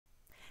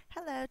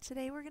video.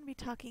 Today we're going to be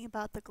talking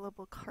about the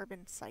global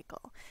carbon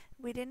cycle.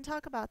 We didn't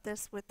talk about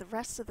this with the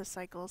rest of the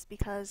cycles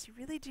because you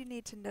really do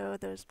need to know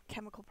those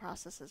chemical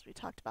processes we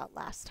talked about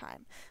last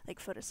time,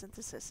 like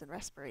photosynthesis and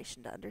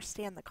respiration, to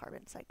understand the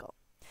carbon cycle.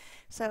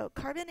 So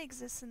carbon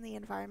exists in the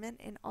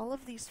environment in all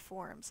of these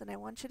forms, and I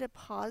want you to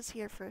pause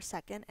here for a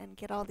second and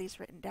get all these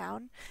written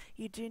down.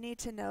 You do need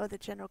to know the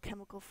general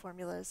chemical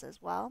formulas as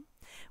well.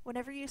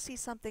 Whenever you see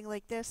something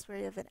like this where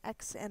you have an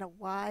X and a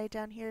Y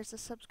down here as the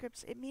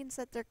subscripts, it means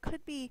that there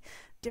could be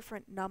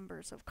different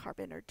numbers of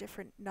carbon or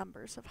different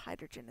numbers of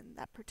hydrogen in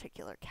that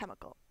particular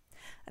chemical.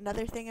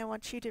 Another thing I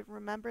want you to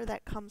remember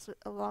that comes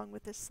along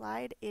with this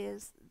slide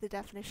is the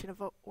definition of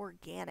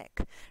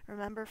organic.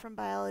 Remember from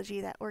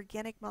biology that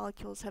organic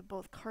molecules have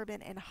both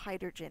carbon and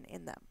hydrogen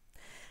in them.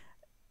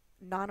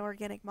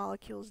 Non-organic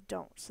molecules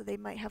don't, so they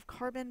might have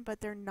carbon,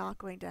 but they're not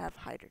going to have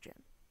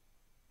hydrogen.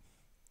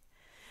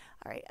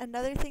 All right,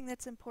 another thing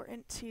that's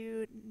important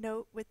to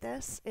note with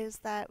this is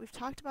that we've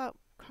talked about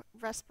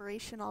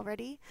respiration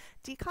already.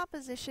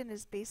 Decomposition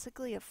is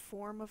basically a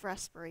form of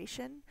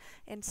respiration.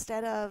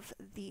 Instead of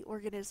the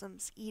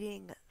organisms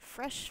eating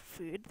fresh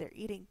food, they're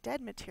eating dead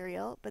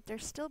material, but they're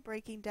still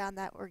breaking down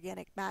that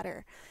organic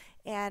matter.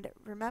 And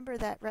remember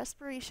that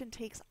respiration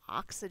takes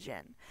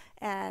oxygen,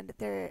 and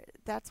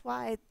that's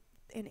why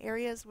in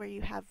areas where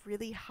you have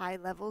really high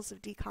levels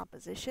of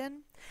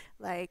decomposition,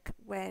 like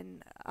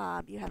when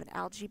you have an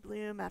algae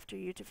bloom after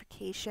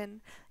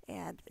eutrophication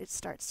and it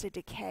starts to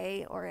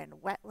decay, or in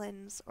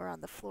wetlands or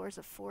on the floors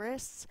of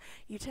forests,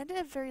 you tend to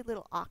have very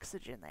little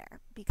oxygen there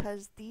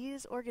because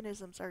these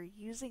organisms are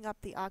using up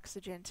the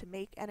oxygen to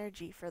make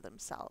energy for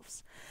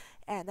themselves.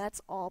 And that's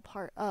all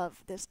part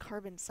of this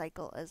carbon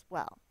cycle as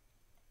well.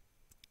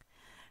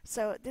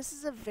 So this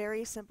is a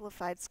very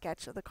simplified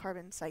sketch of the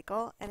carbon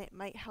cycle, and it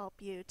might help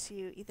you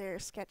to either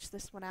sketch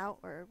this one out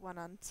or one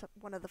on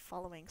one of the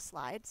following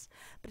slides.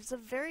 But it's a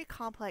very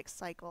complex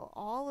cycle.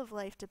 All of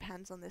life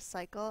depends on this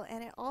cycle,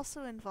 and it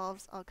also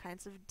involves all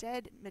kinds of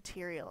dead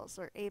materials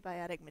or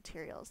abiotic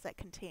materials that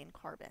contain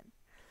carbon.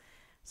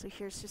 So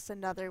here's just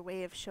another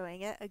way of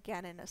showing it,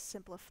 again in a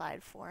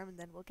simplified form, and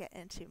then we'll get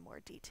into more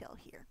detail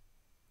here.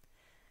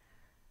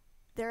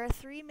 There are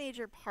three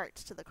major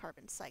parts to the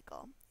carbon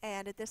cycle,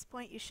 and at this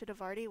point you should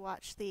have already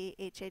watched the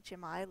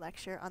HHMI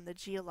lecture on the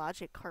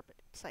geologic carbon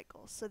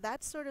cycle. So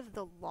that's sort of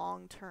the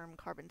long-term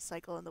carbon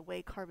cycle and the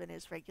way carbon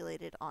is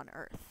regulated on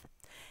Earth.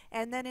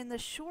 And then in the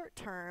short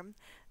term,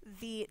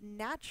 the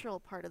natural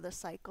part of the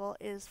cycle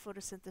is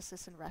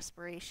photosynthesis and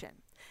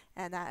respiration.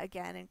 And that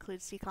again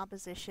includes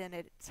decomposition.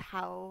 It's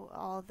how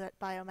all that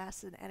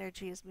biomass and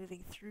energy is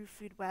moving through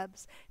food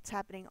webs. It's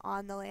happening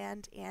on the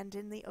land and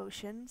in the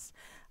oceans.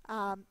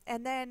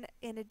 And then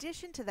in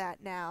addition to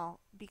that now,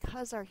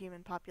 because our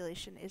human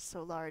population is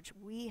so large,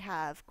 we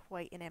have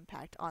quite an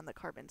impact on the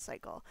carbon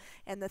cycle.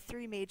 And the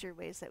three major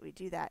ways that we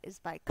do that is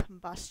by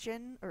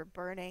combustion or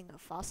burning of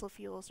fossil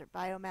fuels or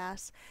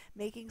biomass,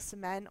 making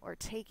cement or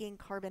taking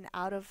carbon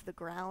out of the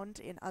ground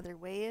in other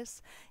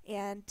ways,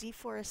 and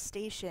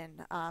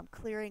deforestation,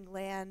 clearing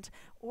land,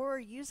 or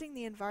using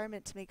the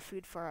environment to make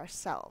food for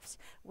ourselves.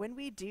 When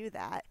we do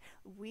that,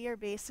 we are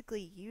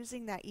basically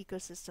using that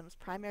ecosystem's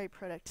primary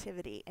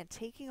productivity and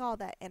taking all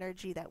that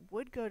energy that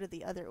would go to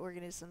the other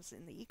organisms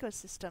in the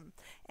ecosystem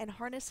and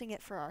harnessing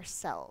it for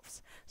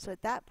ourselves. So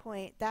at that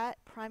point, that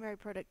primary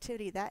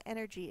productivity, that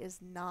energy is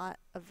not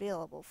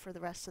available for the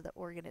rest of the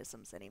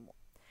organisms anymore.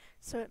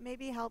 So it may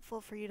be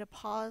helpful for you to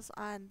pause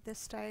on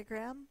this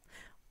diagram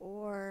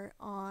or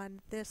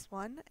on this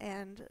one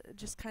and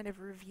just kind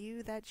of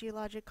review that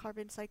geologic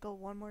carbon cycle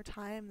one more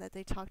time that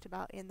they talked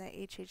about in the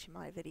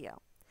HHMI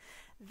video.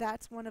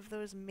 That's one of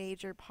those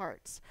major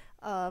parts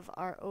of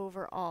our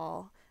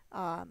overall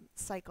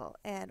cycle.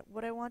 And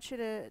what I want you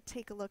to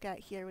take a look at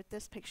here with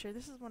this picture,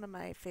 this is one of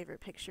my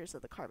favorite pictures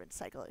of the carbon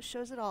cycle. It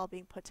shows it all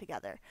being put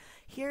together.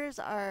 Here's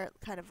our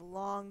kind of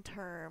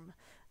long-term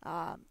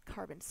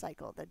carbon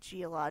cycle, the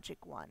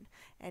geologic one,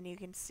 and you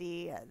can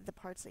see the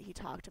parts that he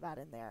talked about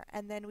in there.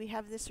 And then we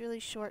have this really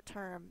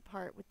short-term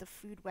part with the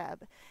food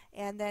web,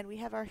 and then we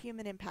have our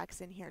human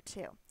impacts in here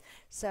too.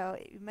 So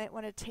you might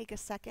want to take a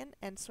second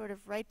and sort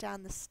of write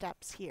down the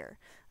steps here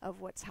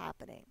of what's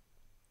happening.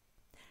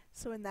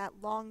 So in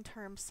that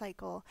long-term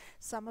cycle,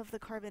 some of the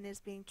carbon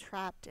is being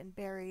trapped and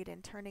buried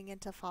and turning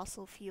into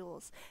fossil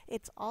fuels.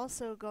 It's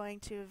also going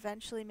to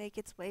eventually make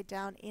its way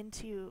down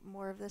into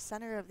more of the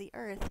center of the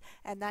Earth,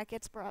 and that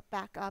gets brought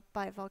back up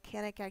by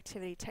volcanic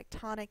activity,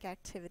 tectonic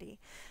activity.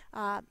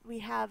 We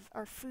have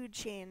our food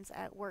chains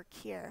at work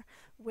here,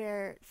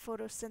 where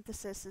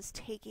photosynthesis is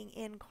taking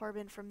in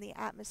carbon from the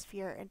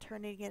atmosphere and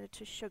turning it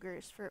into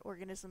sugars for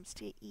organisms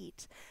to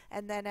eat.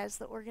 And then as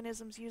the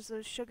organisms use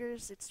those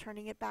sugars, it's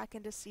turning it back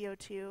into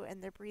CO2,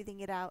 and they're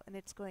breathing it out, and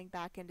it's going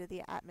back into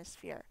the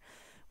atmosphere.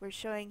 We're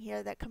showing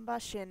here that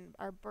combustion,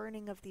 our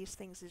burning of these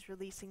things, is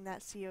releasing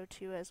that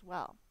CO2 as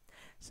well.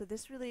 So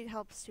this really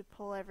helps to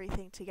pull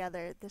everything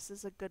together. This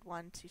is a good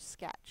one to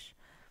sketch.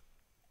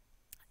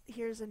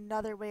 Here's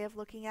another way of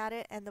looking at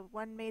it, and the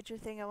one major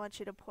thing I want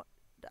you to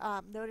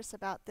notice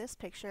about this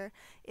picture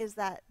is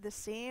that the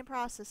same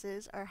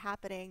processes are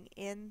happening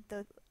in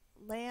the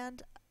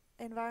land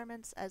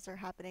environments as are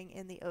happening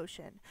in the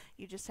ocean.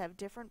 You just have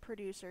different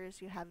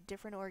producers, you have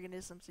different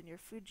organisms in your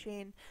food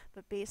chain,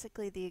 but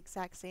basically the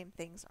exact same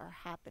things are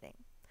happening.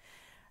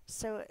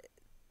 So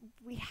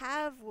we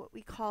have what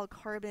we call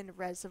carbon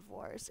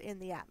reservoirs in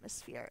the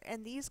atmosphere,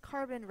 and these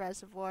carbon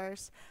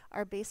reservoirs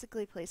are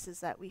basically places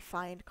that we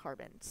find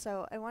carbon.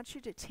 So I want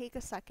you to take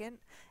a second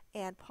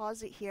and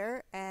pause it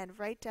here and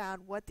write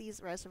down what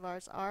these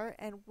reservoirs are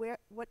and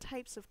what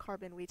types of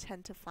carbon we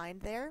tend to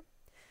find there.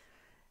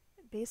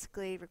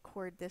 Basically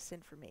record this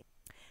information.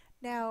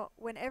 Now,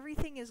 when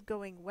everything is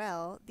going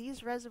well,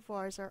 these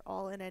reservoirs are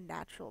all in a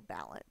natural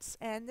balance,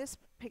 and this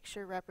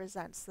picture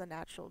represents the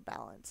natural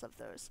balance of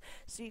those.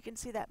 So you can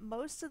see that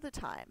most of the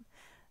time,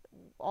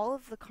 all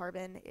of the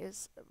carbon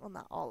is, well,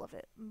 not all of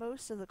it,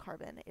 most of the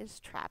carbon is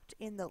trapped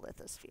in the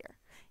lithosphere,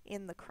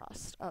 in the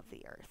crust of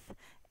the Earth.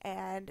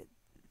 And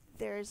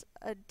there's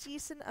a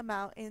decent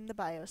amount in the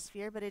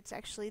biosphere, but it's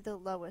actually the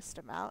lowest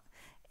amount.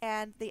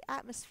 And the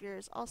atmosphere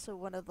is also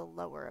one of the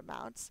lower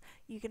amounts.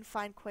 You can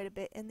find quite a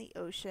bit in the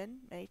ocean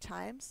many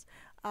times,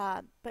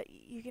 but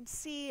you can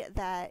see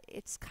that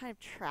it's kind of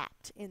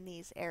trapped in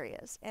these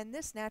areas. And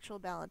this natural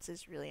balance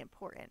is really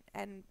important.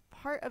 And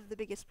part of the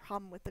biggest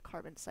problem with the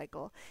carbon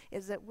cycle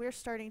is that we're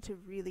starting to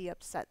really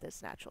upset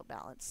this natural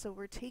balance. So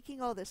we're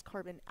taking all this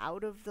carbon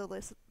out of the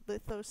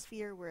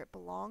lithosphere where it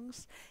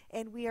belongs,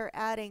 and we are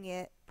adding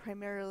it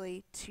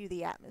primarily to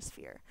the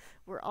atmosphere.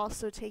 We're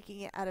also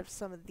taking it out of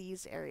some of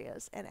these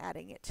areas and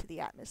adding it to the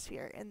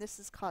atmosphere, and this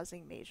is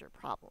causing major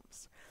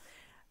problems.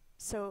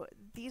 So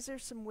these are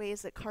some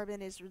ways that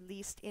carbon is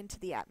released into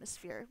the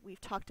atmosphere.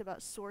 We've talked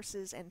about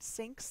sources and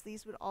sinks.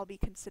 These would all be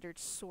considered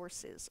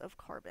sources of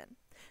carbon.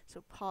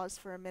 So pause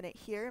for a minute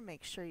here,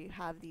 make sure you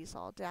have these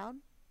all down.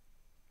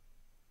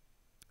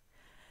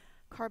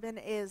 Carbon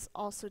is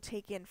also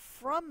taken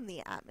from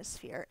the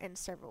atmosphere in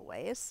several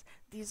ways.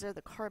 These are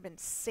the carbon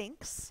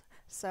sinks.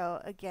 So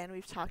again,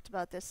 we've talked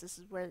about this. This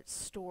is where it's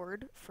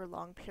stored for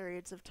long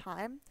periods of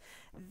time.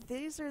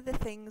 These are the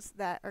things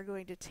that are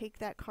going to take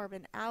that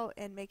carbon out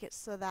and make it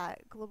so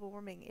that global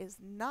warming is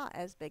not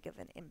as big of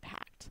an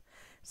impact.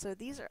 So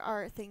these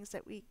are things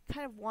that we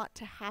kind of want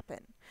to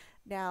happen.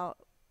 Now,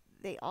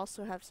 they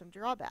also have some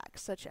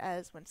drawbacks, such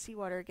as when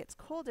seawater gets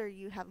colder,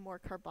 you have more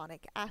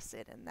carbonic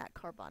acid, and that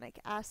carbonic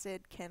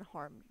acid can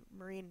harm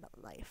marine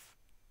life.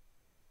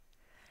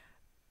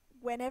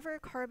 Whenever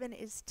carbon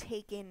is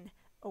taken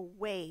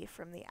away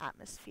from the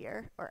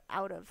atmosphere or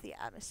out of the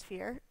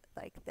atmosphere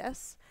like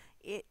this,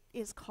 it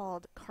is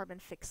called carbon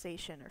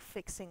fixation or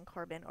fixing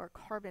carbon or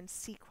carbon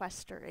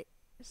sequestration.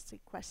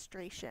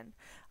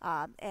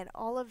 And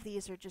all of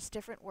these are just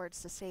different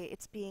words to say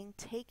it's being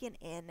taken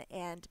in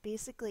and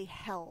basically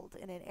held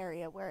in an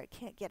area where it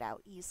can't get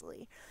out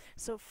easily.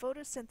 So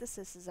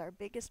photosynthesis is our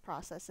biggest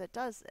process that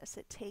does this.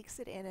 It takes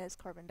it in as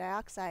carbon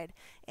dioxide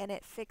and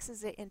it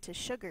fixes it into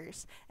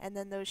sugars, and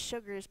then those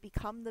sugars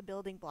become the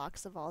building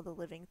blocks of all the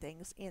living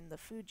things in the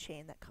food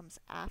chain that comes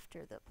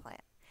after the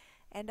plant.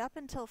 And up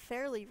until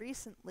fairly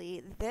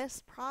recently,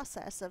 this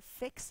process of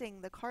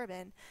fixing the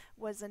carbon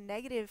was a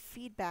negative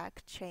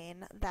feedback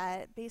chain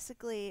that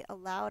basically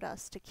allowed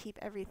us to keep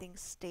everything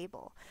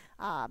stable.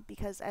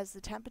 Because as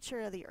the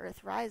temperature of the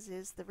Earth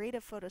rises, the rate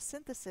of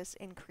photosynthesis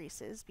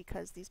increases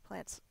because these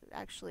plants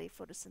actually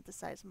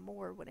photosynthesize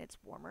more when it's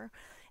warmer.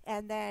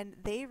 And then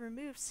they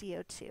remove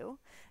CO2,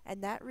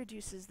 and that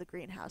reduces the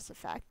greenhouse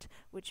effect,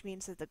 which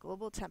means that the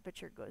global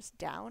temperature goes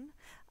down.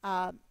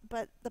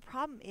 But the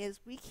problem is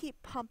we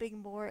keep pumping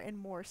more and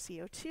more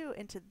CO2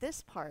 into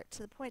this part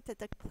to the point that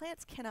the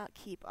plants cannot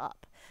keep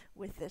up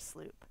with this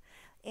loop.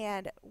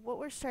 And what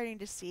we're starting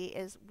to see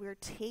is we're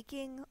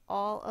taking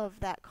all of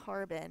that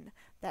carbon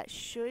that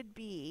should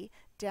be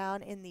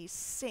down in these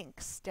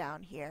sinks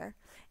down here,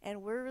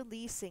 and we're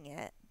releasing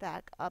it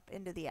back up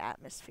into the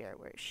atmosphere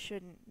where it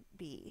shouldn't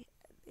be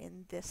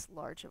in this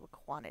large of a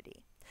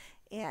quantity.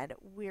 And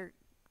we're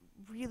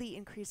really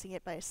increasing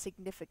it by a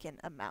significant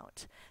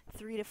amount,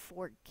 3 to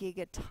 4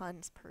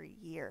 gigatons per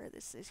year.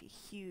 This is a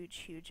huge,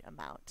 huge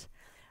amount.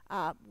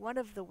 One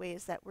of the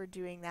ways that we're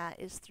doing that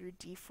is through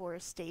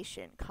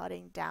deforestation,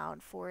 cutting down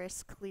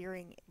forests,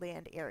 clearing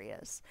land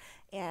areas.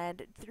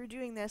 And through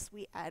doing this,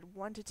 we add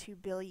 1 to 2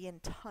 billion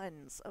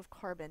tons of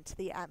carbon to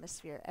the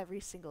atmosphere every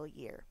single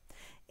year.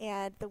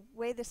 And the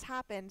way this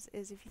happens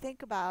is if you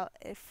think about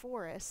a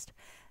forest,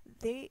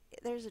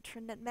 there's a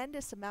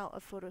tremendous amount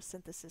of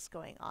photosynthesis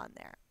going on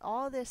there.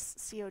 All this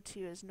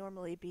CO2 is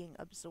normally being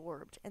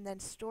absorbed and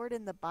then stored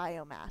in the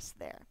biomass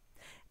there.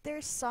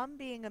 There's some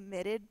being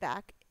emitted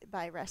back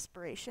by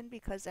respiration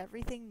because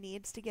everything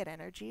needs to get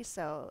energy,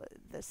 so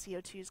the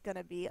CO2 is going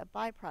to be a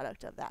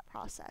byproduct of that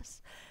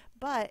process.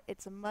 But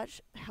it's a much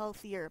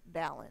healthier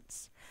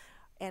balance,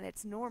 and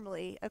it's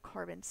normally a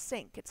carbon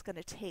sink. It's going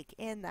to take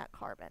in that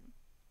carbon.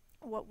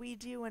 What we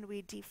do when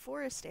we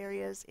deforest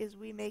areas is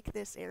we make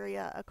this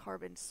area a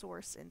carbon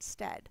source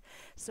instead.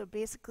 So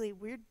basically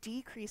we're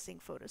decreasing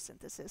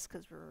photosynthesis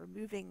because we're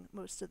removing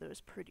most of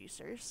those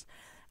producers.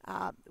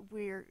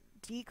 We're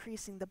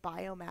decreasing the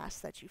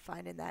biomass that you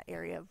find in that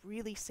area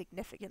really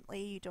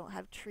significantly. You don't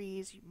have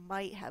trees, you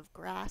might have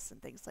grass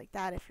and things like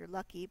that if you're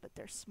lucky, but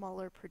they're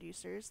smaller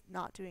producers,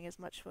 not doing as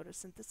much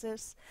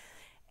photosynthesis.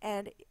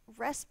 And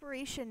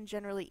respiration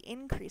generally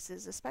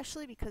increases,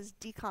 especially because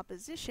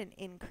decomposition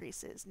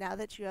increases. Now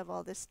that you have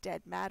all this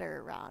dead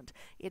matter around,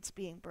 it's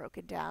being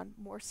broken down.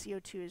 More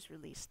CO2 is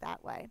released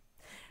that way.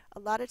 A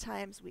lot of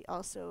times we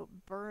also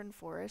burn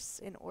forests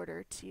in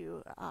order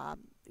to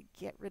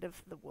get rid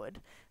of the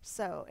wood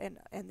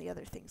and the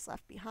other things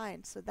left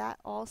behind. So that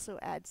also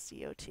adds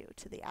CO2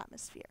 to the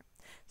atmosphere.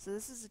 So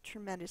this is a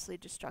tremendously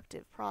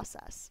destructive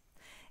process.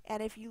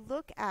 And if you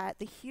look at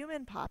the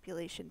human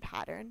population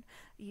pattern,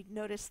 you'd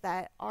notice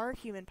that our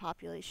human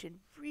population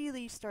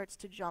really starts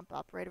to jump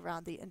up right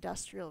around the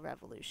Industrial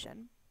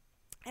Revolution.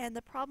 And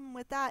the problem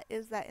with that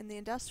is that in the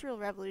Industrial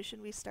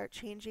Revolution, we start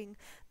changing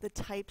the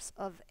types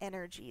of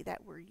energy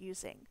that we're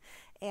using.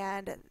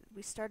 And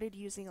we started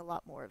using a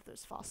lot more of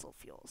those fossil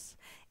fuels.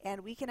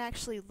 And we can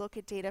actually look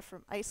at data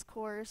from ice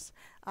cores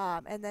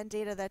and then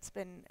data that's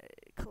been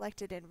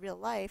collected in real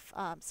life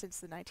since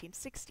the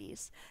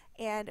 1960s.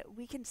 And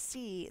we can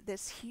see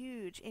this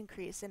huge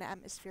increase in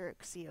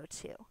atmospheric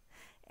CO2.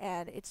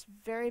 And it's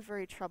very,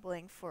 very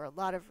troubling for a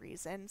lot of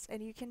reasons.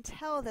 And you can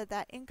tell that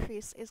that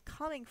increase is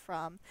coming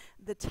from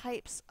the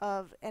types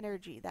of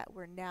energy that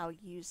we're now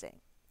using.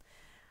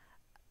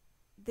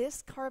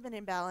 This carbon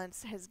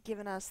imbalance has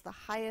given us the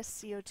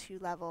highest CO2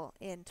 level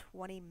in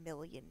 20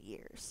 million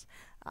years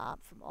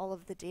from all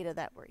of the data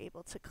that we're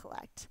able to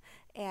collect.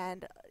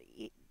 And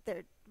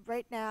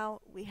right now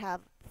we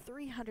have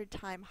 300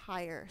 times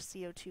higher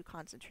CO2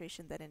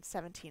 concentration than in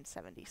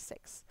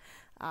 1776.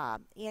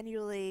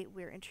 Annually,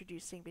 we're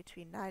introducing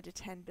between 9 to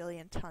 10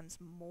 billion tons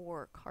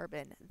more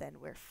carbon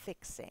than we're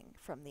fixing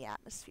from the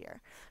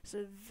atmosphere.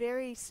 So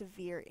very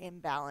severe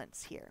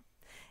imbalance here.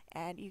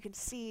 And you can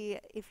see,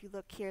 if you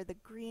look here, the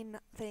green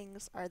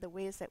things are the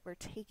ways that we're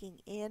taking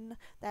in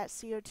that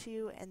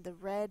CO2, and the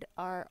red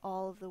are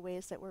all of the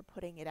ways that we're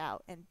putting it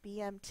out. And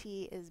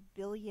BMT is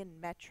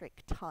billion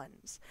metric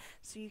tons.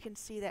 So you can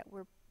see that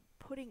we're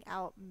putting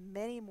out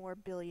many more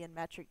billion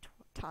metric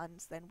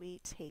tons than we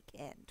take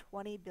in,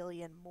 20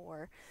 billion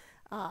more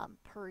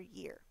per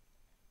year.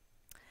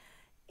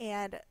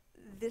 And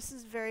this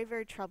is very,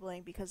 very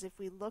troubling, because if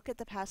we look at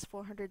the past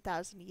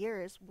 400,000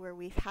 years where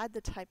we've had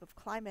the type of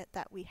climate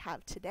that we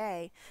have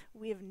today,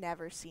 we have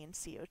never seen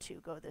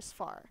CO2 go this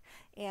far.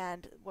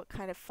 And what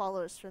kind of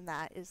follows from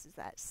that is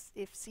that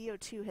if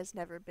CO2 has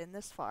never been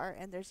this far,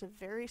 and there's a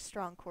very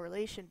strong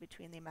correlation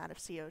between the amount of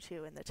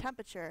CO2 and the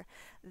temperature,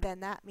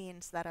 then that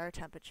means that our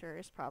temperature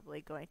is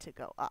probably going to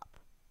go up.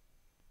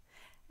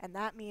 And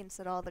that means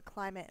that all the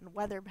climate and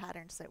weather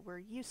patterns that we're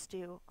used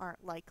to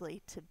aren't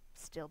likely to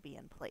still be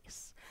in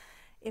place.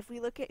 If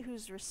we look at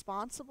who's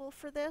responsible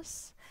for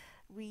this,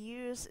 we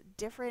use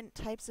different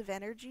types of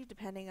energy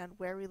depending on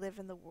where we live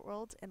in the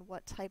world and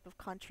what type of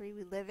country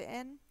we live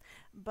in.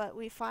 But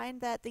we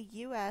find that the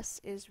US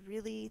is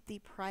really the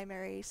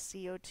primary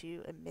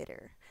CO2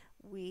 emitter.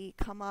 We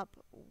come up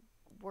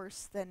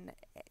worse than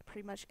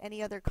pretty much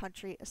any other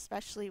country,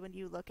 especially when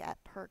you look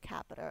at per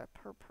capita,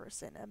 per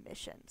person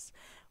emissions.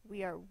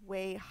 We are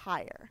way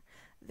higher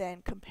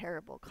than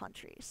comparable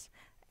countries.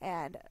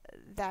 And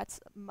that's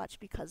much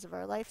because of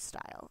our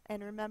lifestyle.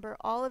 And remember,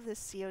 all of this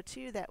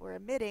CO2 that we're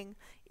emitting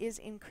is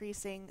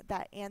increasing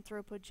that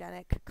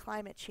anthropogenic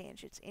climate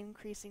change. It's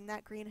increasing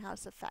that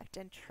greenhouse effect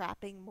and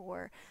trapping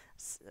more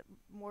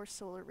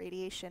solar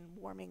radiation,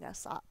 warming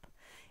us up.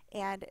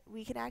 And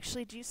we can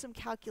actually do some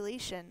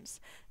calculations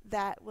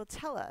that will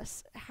tell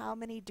us how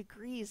many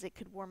degrees it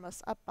could warm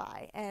us up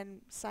by.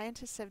 And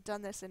scientists have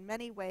done this in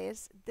many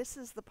ways. This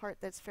is the part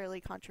that's fairly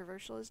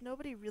controversial, is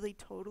nobody really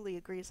totally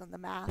agrees on the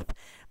math.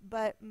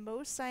 But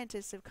most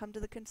scientists have come to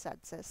the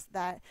consensus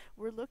that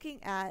we're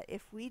looking at,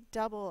 if we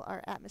double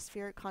our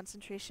atmospheric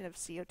concentration of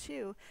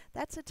CO2,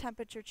 that's a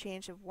temperature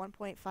change of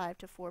 1.5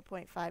 to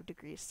 4.5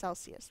 degrees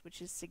Celsius,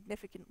 which is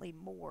significantly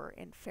more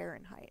in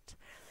Fahrenheit.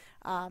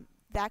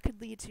 That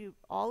could lead to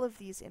all of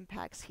these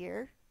impacts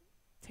here.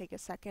 Take a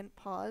second,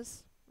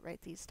 pause,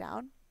 write these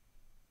down.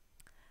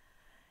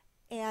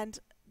 And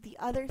the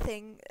other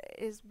thing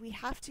is we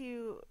have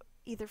to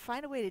either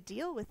find a way to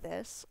deal with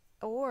this,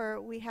 or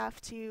we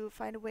have to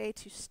find a way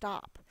to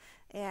stop.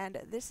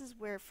 And this is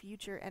where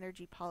future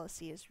energy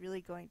policy is really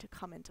going to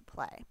come into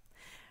play.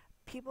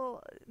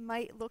 People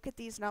might look at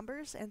these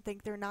numbers and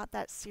think they're not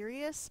that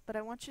serious, but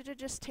I want you to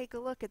just take a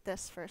look at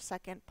this for a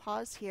second,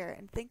 pause here,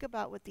 and think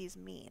about what these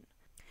mean.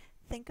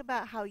 Think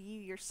about how you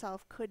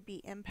yourself could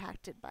be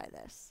impacted by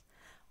this.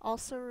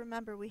 Also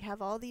remember, we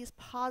have all these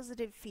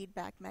positive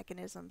feedback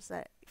mechanisms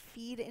that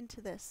feed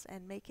into this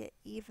and make it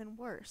even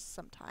worse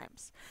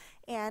sometimes.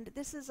 And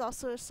this is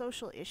also a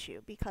social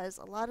issue, because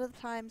a lot of the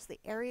times the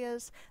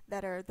areas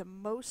that are the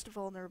most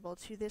vulnerable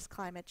to this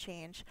climate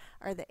change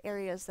are the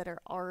areas that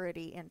are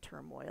already in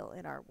turmoil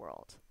in our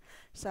world.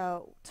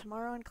 So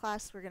tomorrow in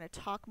class we're going to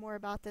talk more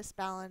about this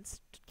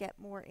balance, get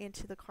more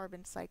into the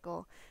carbon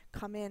cycle,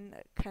 come in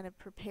kind of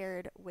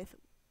prepared with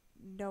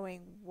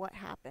knowing what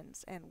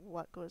happens and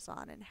what goes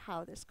on and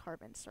how this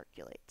carbon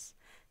circulates.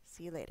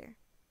 See you later.